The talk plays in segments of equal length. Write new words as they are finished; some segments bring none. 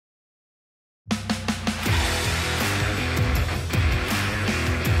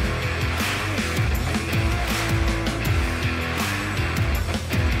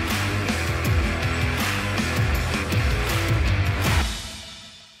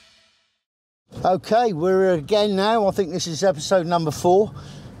Okay, we're here again now. I think this is episode number 4.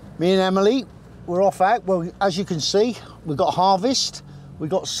 Me and Emily, we're off out. Well, as you can see, we've got harvest, we've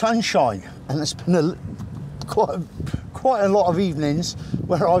got sunshine, and it's been quite a lot of evenings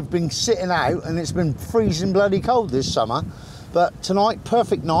where I've been sitting out and it's been freezing bloody cold this summer. But tonight,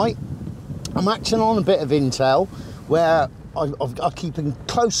 perfect night. I'm acting on a bit of intel where I keep in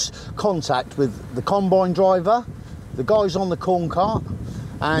close contact with the combine driver, the guys on the corn cart,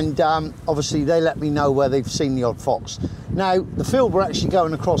 and obviously they let me know where they've seen the odd fox. Now, the field we're actually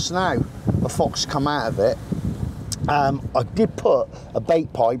going across now, a fox come out of it. I did put a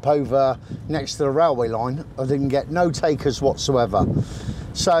bait pipe over next to the railway line. I didn't get no takers whatsoever.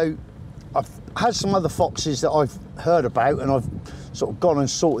 So I've had some other foxes that I've heard about and I've sort of gone and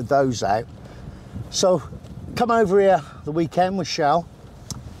sorted those out. So come over here the weekend with Shell,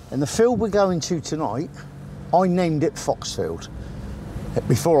 and the field we're going to tonight, I named it Fox Field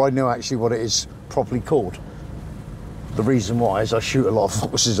before I knew actually what it is properly called. The reason why is I shoot a lot of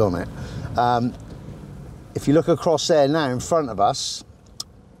foxes on it. If you look across there now in front of us,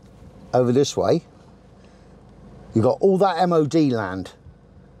 over this way, you've got all that MOD land,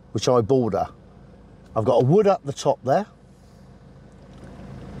 which I border. I've got a wood up the top there.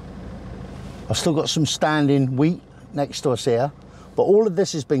 I've still got some standing wheat next to us here, but all of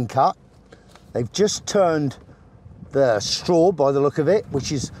this has been cut. They've just turned the straw by the look of it,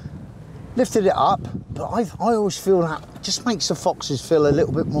 which is lifted it up, but I always feel that just makes the foxes feel a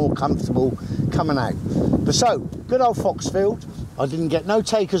little bit more comfortable coming out. But so, good old Fox Field. I didn't get no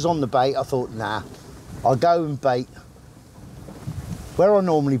takers on the bait. I thought, nah, I'll go and bait where I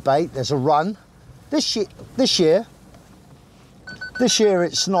normally bait. There's a run. This year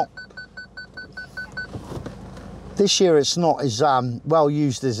it's not as well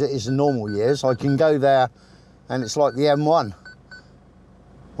used as it is in normal years. I can go there and it's like the M1.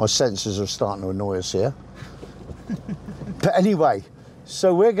 My sensors are starting to annoy us here. But anyway,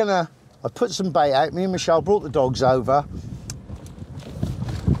 so I put some bait out. Me and Michelle brought the dogs over.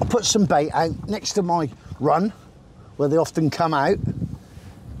 I put some bait out next to my run, where they often come out.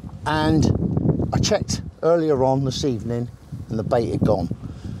 And I checked earlier on this evening and the bait had gone.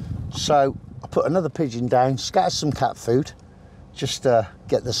 So I put another pigeon down, scattered some cat food, just to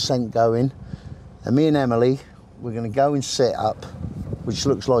get the scent going. And me and Emily, we're gonna go and sit up, which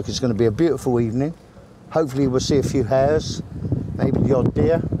looks like it's going to be a beautiful evening. Hopefully we'll see a few hares, maybe the odd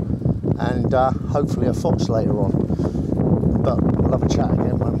deer, and hopefully a fox later on. But we'll have a chat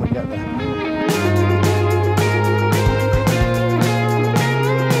again when we get there.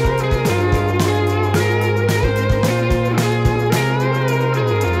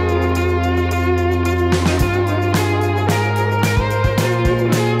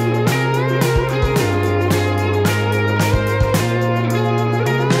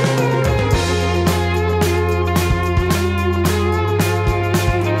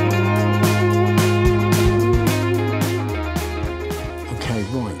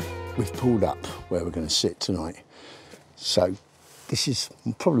 Pulled up where we're going to sit tonight. So this is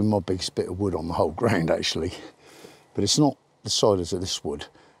probably my biggest bit of wood on the whole ground actually, but it's not the size of this wood,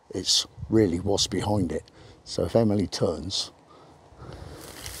 it's really what's behind it. So if Emily turns,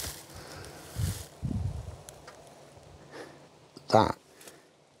 that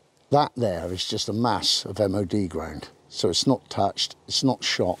there is just a mass of MOD ground. So it's not touched, it's not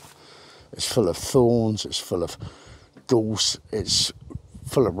shot, it's full of thorns, it's full of gorse, it's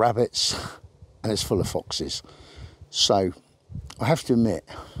full of rabbits, and it's full of foxes. So I have to admit,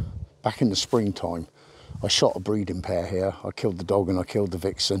 back in the springtime, I shot a breeding pair here. I killed the dog and I killed the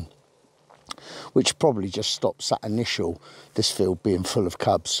vixen, which probably just stops that initial, this field being full of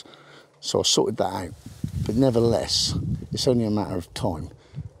cubs. So I sorted that out. But nevertheless, it's only a matter of time,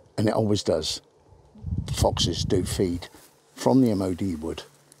 and it always does. The foxes do feed from the MOD wood,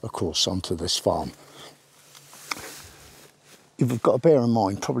 of course, onto this farm. You've got to bear in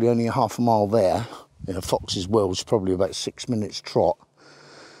mind, probably only a half a mile there, in a fox's world's probably about 6 minutes trot,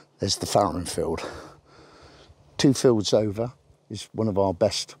 there's the farrowing field. 2 fields over is one of our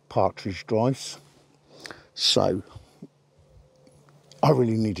best partridge drives. So I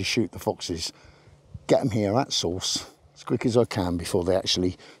really need to shoot the foxes, get them here at source as quick as I can before they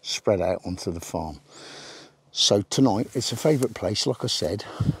actually spread out onto the farm. So tonight, it's a favourite place, like I said.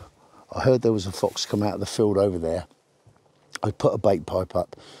 I heard there was a fox come out of the field over there. I put a bait pipe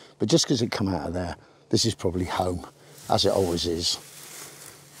up, but just because it come out of there, this is probably home, as it always is.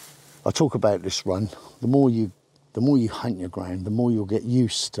 I talk about this run. The more you hunt your ground, the more you'll get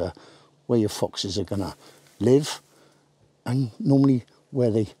used to where your foxes are going to live, and normally where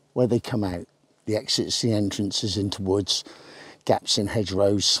they come out. The exits, the entrances into woods, gaps in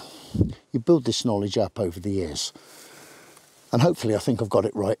hedgerows. you build this knowledge up over the years. And hopefully I think I've got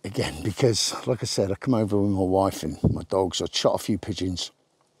it right again, because like I said, I come over with my wife and my dogs. I shot a few pigeons,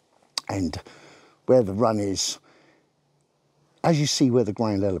 and where the run is, as you see where the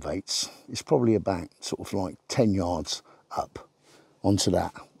ground elevates, it's probably about sort of like 10 yards up onto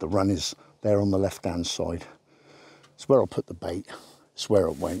that. The run is there on the left hand side. It's where I put the bait, it's where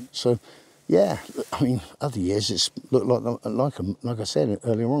it went. So yeah, I mean, other years it's looked like I said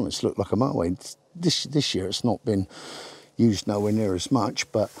earlier on, it's looked like a motorway. This year it's not been used nowhere near as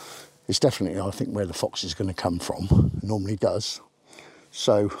much, but it's definitely, I think, where the fox is going to come from. It normally does.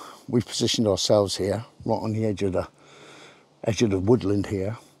 So we've positioned ourselves here, right on the edge of the woodland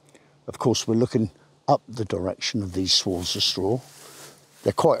here. Of course, we're looking up the direction of these swathes of straw.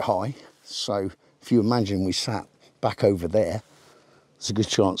 They're quite high, so if you imagine we sat back over there, there's a good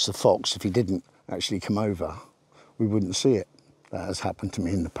chance the fox, if he didn't actually come over, we wouldn't see it. That has happened to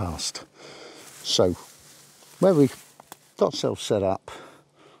me in the past. So where we got ourselves set up,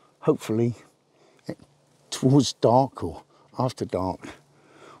 hopefully towards dark or after dark,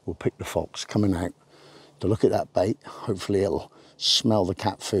 we'll pick the fox coming out to look at that bait. Hopefully it'll smell the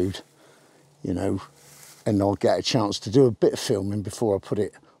cat food, you know, and I'll get a chance to do a bit of filming before I put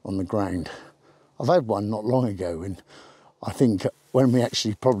it on the ground. I've had one not long ago, and I think when we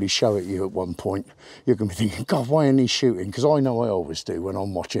actually probably show it you at one point, you're going to be thinking, God, why isn't he shooting? Because I know I always do when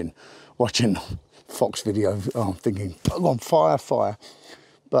I'm watching fox video. I'm thinking, oh, on fire.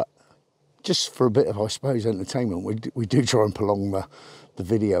 But just for a bit of, I suppose, entertainment, we do try and prolong the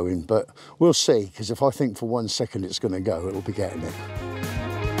video in. But we'll see, because if I think for 1 second it's going to go, it'll be getting it.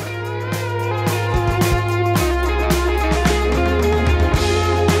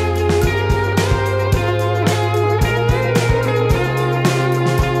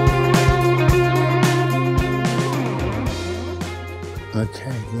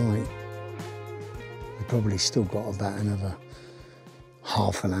 Okay, right. We've probably still got about another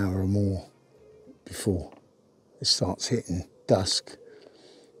half an hour or more before it starts hitting dusk.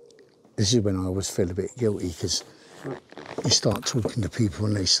 This is when I always feel a bit guilty, because you start talking to people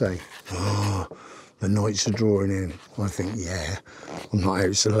and they say, oh, the nights are drawing in. I think, yeah, I'm not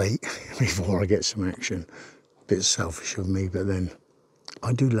out so late before I get some action. A bit selfish of me, but then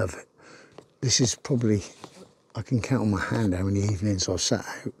I do love it. This is probably, I can count on my hand how many evenings I've sat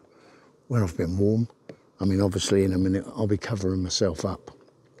out when I've been warm. I mean, obviously in a minute I'll be covering myself up.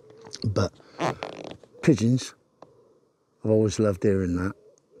 But pigeons, I've always loved hearing that.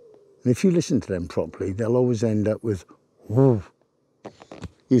 And if you listen to them properly, they'll always end up with, whoa.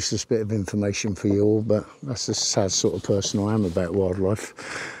 Useless bit of information for you all, but that's the sad sort of person I am about wildlife.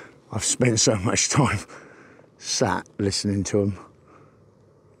 I've spent so much time sat listening to them.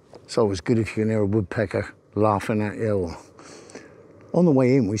 It's always good if you can hear a woodpecker laughing at you. Or on the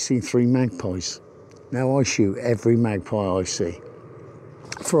way in, we see 3 magpies. Now, I shoot every magpie I see,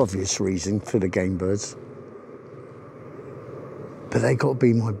 for obvious reason, for the game birds. But they got to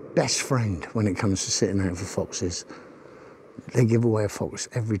be my best friend when it comes to sitting out for foxes. They give away a fox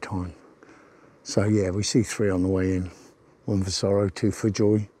every time. So yeah, we see 3 on the way in. 1 for sorrow, 2 for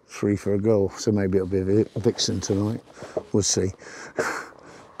joy, 3 for a girl. So maybe it'll be a vixen tonight. We'll see.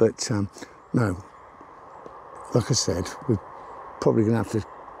 But no, like I said, we're probably going to have to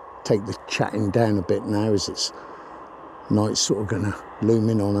take the chatting down a bit now, as it's night's sort of going to loom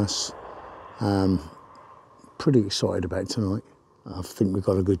in on us. Pretty excited about tonight. I think we've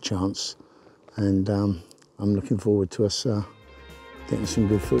got a good chance, and I'm looking forward to us getting some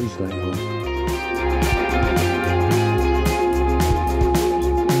good footage later on.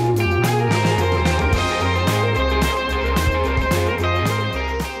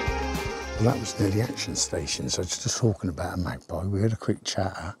 Well, that was near the action station, so I was just talking about a magpie. We had a quick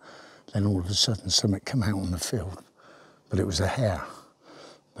chatter, then all of a sudden something came out on the field, but it was a hare.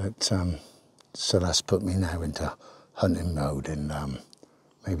 But so that's put me now into hunting mode, and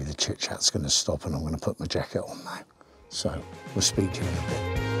maybe the chit chat's going to stop, and I'm going to put my jacket on now. So we'll speak to you in a bit.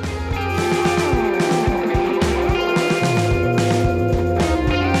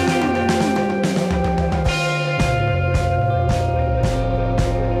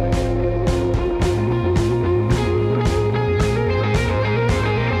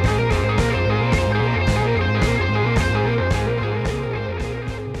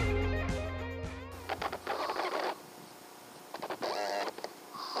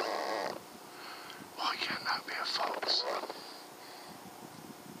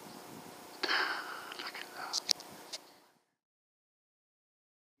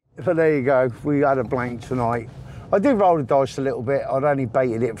 So there you go, we had a blank tonight. I did roll the dice a little bit. I'd only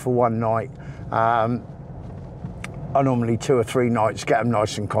baited it for 1 night. I normally 2 or 3 nights, get them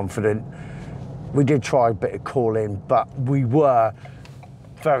nice and confident. We did try a bit of calling, but we were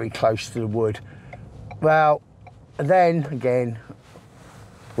very close to the wood. Well, then again,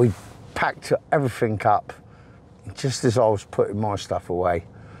 we packed everything up. Just as I was putting my stuff away,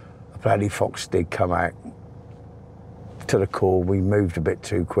 a bloody fox did come out to the call. We moved a bit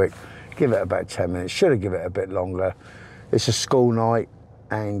too quick. Give it about 10 minutes. Should have given it a bit longer. It's a school night,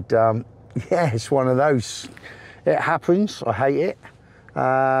 and yeah, it's one of those. It happens. I hate it.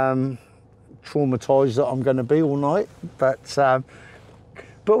 Traumatised that I'm going to be all night, but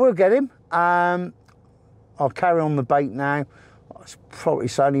we'll get him. I'll carry on the bait now.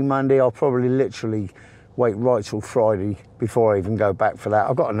 It's only Monday. I'll probably literally wait right till Friday before I even go back for that.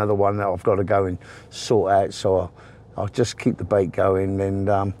 I've got another one that I've got to go and sort out, so I'll just keep the bait going, and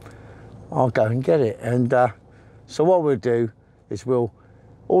I'll go and get it. And so what we'll do is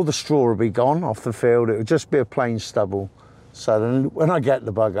all the straw will be gone off the field. It will just be a plain stubble. So then when I get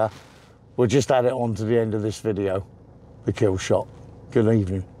the bugger, we'll just add it on to the end of this video, the kill shot. Good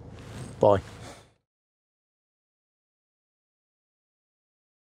evening. Bye.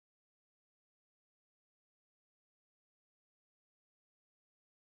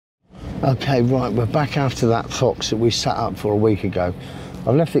 Okay, right, we're back after that fox that we set up for a week ago.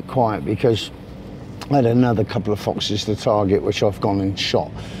 I've left it quiet because I had another couple of foxes to target, which I've gone and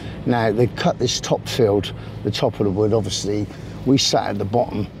shot. Now, they cut this top field, the top of the wood. Obviously, we sat at the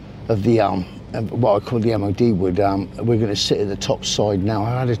bottom of the, what I call the MOD wood. We're going to sit at the top side now.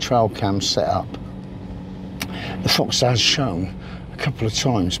 I had a trail cam set up. The fox has shown a couple of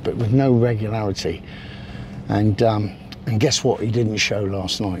times, but with no regularity. And guess what? He didn't show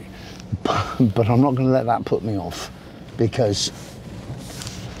last night. But I'm not going to let that put me off, because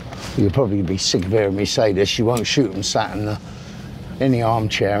you'll probably be sick of hearing me say this. You won't shoot them sat in the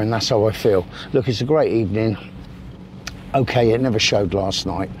armchair, and that's how I feel. Look, it's a great evening. Okay, it never showed last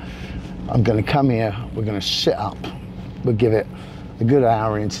night. I'm going to come here. We're going to sit up. We'll give it a good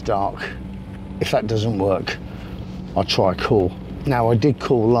hour into dark. If that doesn't work, I'll try a call. Now, I did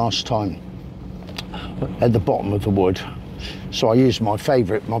call last time at the bottom of the wood. So I used my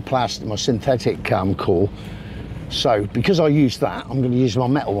favourite, my synthetic call. So because I used that, I'm going to use my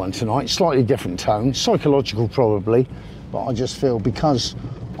metal one tonight. Slightly different tone, psychological probably, but I just feel because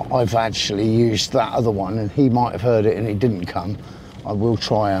I've actually used that other one and he might have heard it and it didn't come, I will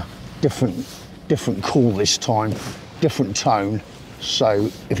try a different call this time, different tone. So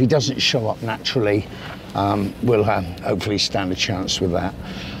if he doesn't show up naturally, we'll hopefully stand a chance with that.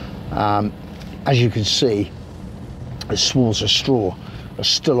 As you can see, the swirls of straw are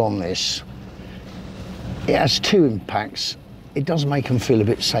still on this. It has 2 impacts. It does make them feel a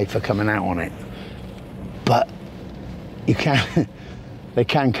bit safer coming out on it, but you can they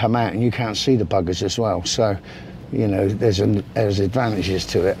can come out and you can't see the buggers as well. So, you know, there's advantages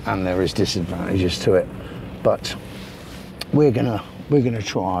to it and there is disadvantages to it. But we're gonna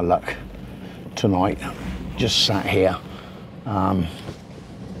try our luck tonight. Just sat here. I'm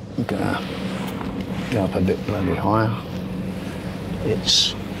gonna go up a bit bloody higher.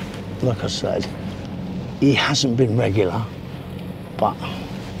 It's, like I said, he hasn't been regular, but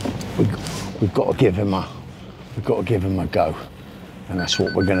we've got to give him a go, and that's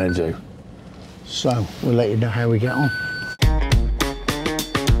what we're going to do. So we'll let you know how we get on.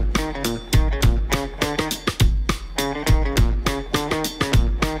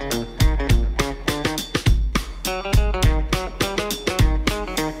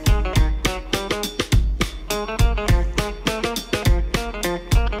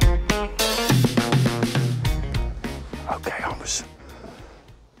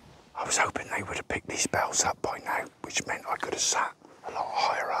 I was hoping they would have picked these bells up by now, which meant I could have sat a lot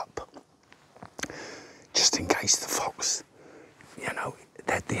higher up, just in case the fox, you know,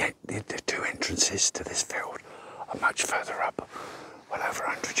 the 2 entrances to this field are much further up, well over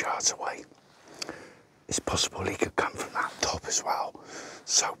 100 yards away. It's possible he could come from that top as well.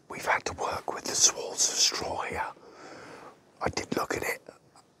 So we've had to work with the swirls of straw here. I did look at it.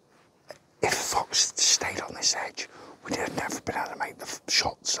 If the fox stayed on this edge, we'd have never been able to make the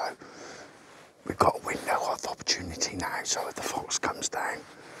shot. So we've got a window of opportunity now. So if the fox comes down,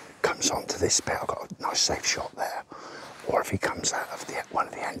 comes onto this bit, I've got a nice safe shot there. Or if he comes out of one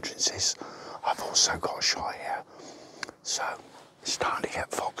of the entrances, I've also got a shot here. So it's starting to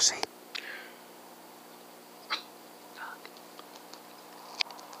get foxy.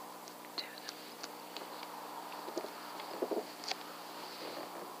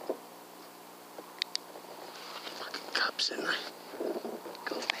 In there.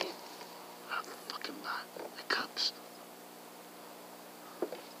 Got me. Oh, fucking bad. The cups.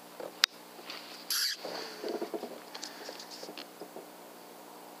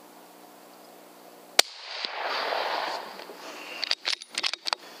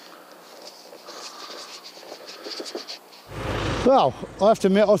 Well, I have to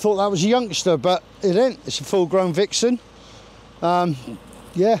admit, I thought that was a youngster, but it ain't. It's a full-grown vixen.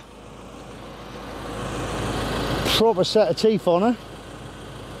 Yeah. Proper set of teeth on her.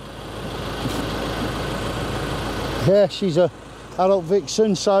 Yeah, she's a adult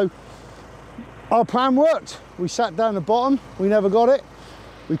vixen, so our plan worked. We sat down the bottom, we never got it.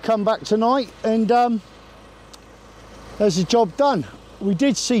 We come back tonight and there's the job done. We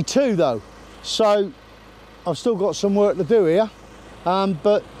did see two though, so I've still got some work to do here.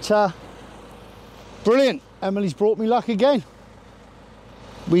 But brilliant, Emily's brought me luck again.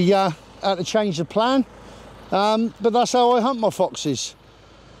 We had to change the plan, but that's how I hunt my foxes.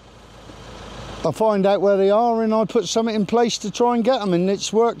 I find out where they are and I put something in place to try and get them, and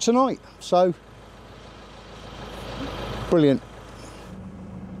it's worked tonight, so brilliant.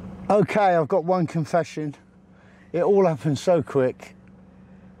 Okay, I've got one confession. It all happened so quick,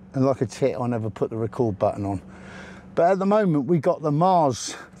 and like a tit, I never put the record button on. But at the moment, we got the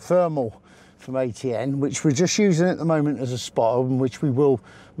Mars thermal from ATN, which we're just using at the moment as a spotter, and which we will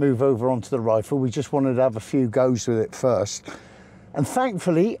move over onto the rifle. We just wanted to have a few goes with it first. And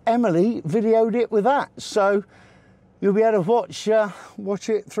thankfully, Emily videoed it with that. So you'll be able to watch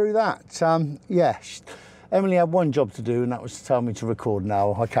it through that. Yeah, Emily had one job to do, and that was to tell me to record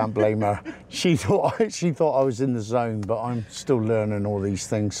now. I can't blame her. She thought I was in the zone, but I'm still learning all these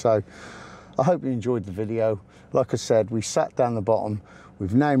things. So I hope you enjoyed the video. Like I said, we sat down the bottom.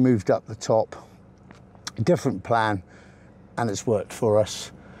 We've now moved up the top. Different plan, and it's worked for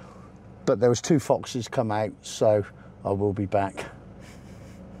us. But there was two foxes come out, so I will be back.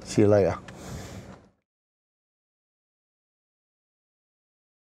 See you later.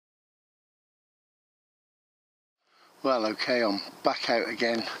 Well, okay, I'm back out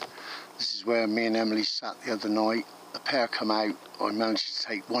again. This is where me and Emily sat the other night. A pair come out. I managed to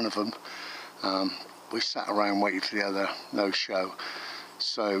take one of them. We sat around waiting for the other, no show.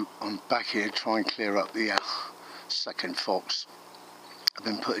 So I'm back here trying to clear up the second fox. I've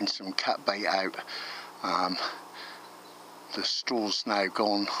been putting some cat bait out. The straw's now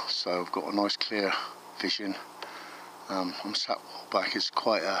gone, so I've got a nice clear vision. I'm sat back. It's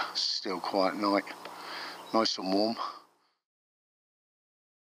quite a still quiet night, nice and warm.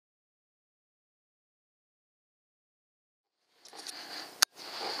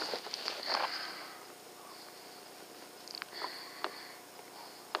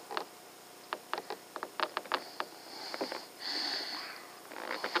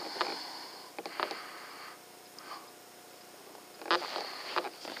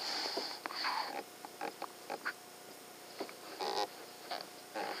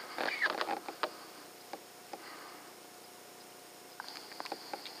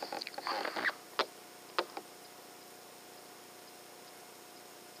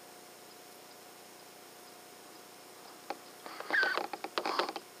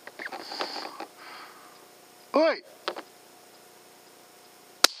 Oi!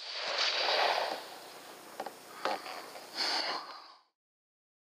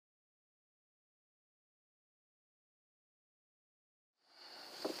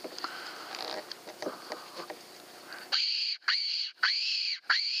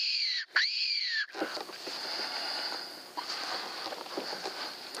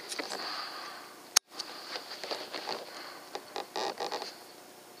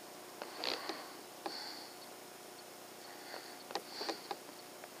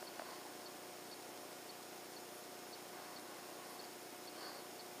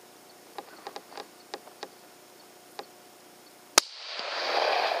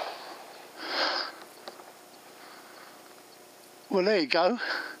 Well, there you go.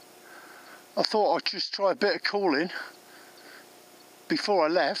 I thought I'd just try a bit of calling before I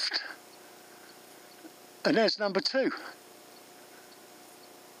left, and there's number two.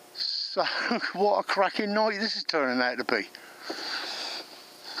 So what a cracking night this is turning out to be.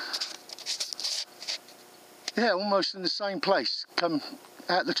 Yeah, almost in the same place. Come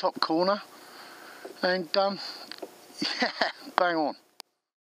out the top corner and yeah, bang on.